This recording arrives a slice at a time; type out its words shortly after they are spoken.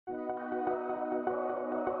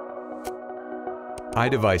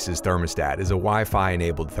iDevices Thermostat is a Wi-Fi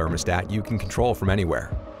enabled thermostat you can control from anywhere.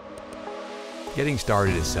 Getting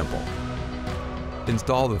started is simple.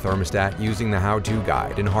 Install the thermostat using the how-to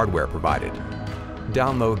guide and hardware provided.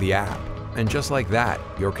 Download the app, and just like that,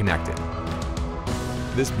 you're connected.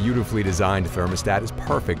 This beautifully designed thermostat is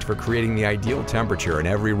perfect for creating the ideal temperature in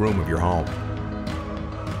every room of your home.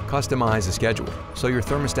 Customize a schedule so your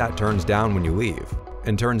thermostat turns down when you leave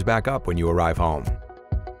and turns back up when you arrive home.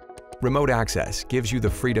 Remote access gives you the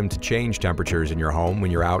freedom to change temperatures in your home when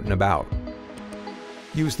you're out and about.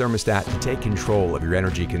 Use thermostat to take control of your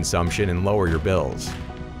energy consumption and lower your bills.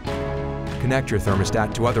 Connect your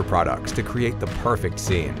thermostat to other products to create the perfect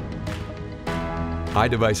scene.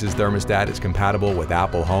 iDevices Thermostat is compatible with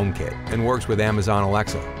Apple HomeKit and works with Amazon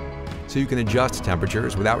Alexa, so you can adjust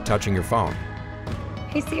temperatures without touching your phone.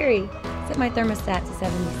 Hey Siri, set my thermostat to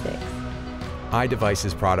 76.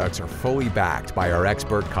 iDevices products are fully backed by our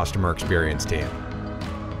expert customer experience team.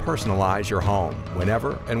 Personalize your home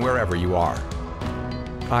whenever and wherever you are.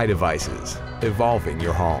 iDevices, evolving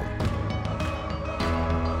your home.